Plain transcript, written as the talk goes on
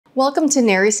Welcome to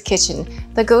Nary's Kitchen,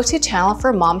 the go-to channel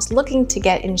for moms looking to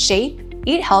get in shape,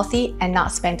 eat healthy, and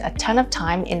not spend a ton of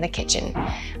time in the kitchen.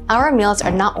 Our meals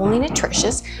are not only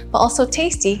nutritious, but also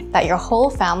tasty that your whole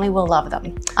family will love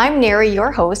them. I'm Nary,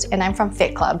 your host, and I'm from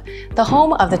FitClub, the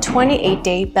home of the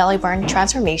 28-day Belly Burn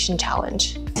Transformation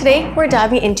Challenge. Today, we're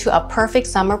diving into a perfect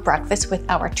summer breakfast with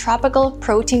our Tropical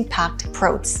Protein-Packed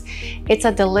Proats. It's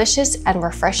a delicious and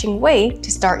refreshing way to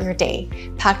start your day,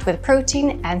 packed with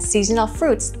protein and seasonal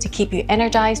fruits to keep you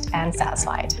energized and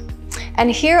satisfied. And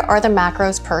here are the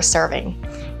macros per serving.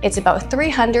 It's about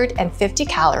 350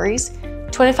 calories,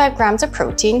 25 grams of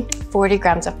protein, 40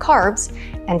 grams of carbs,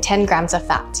 and 10 grams of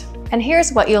fat. And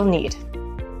here's what you'll need.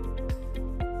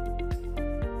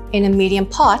 In a medium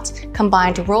pot,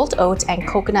 combine rolled oats and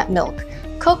coconut milk.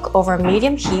 Cook over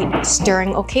medium heat,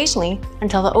 stirring occasionally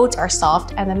until the oats are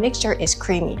soft and the mixture is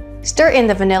creamy. Stir in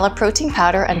the vanilla protein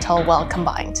powder until well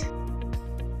combined.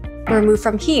 Remove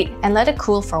from heat and let it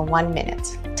cool for 1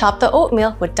 minute. Top the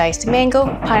oatmeal with diced mango,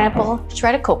 pineapple,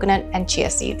 shredded coconut, and chia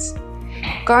seeds.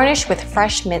 Garnish with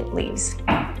fresh mint leaves.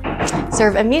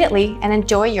 Serve immediately and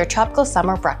enjoy your tropical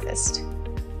summer breakfast.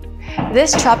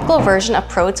 This tropical version of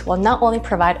Proats will not only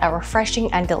provide a refreshing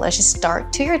and delicious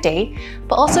start to your day,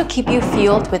 but also keep you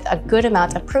fueled with a good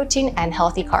amount of protein and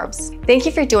healthy carbs. Thank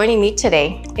you for joining me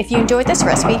today. If you enjoyed this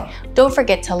recipe, don't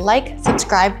forget to like,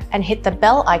 subscribe, and hit the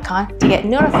bell icon to get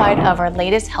notified of our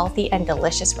latest healthy and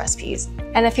delicious recipes.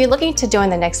 And if you're looking to join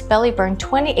the next Belly Burn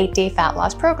 28-day fat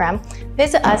loss program,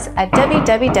 visit us at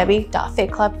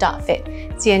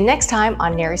www.fitclub.fit. See you next time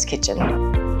on Nary's Kitchen.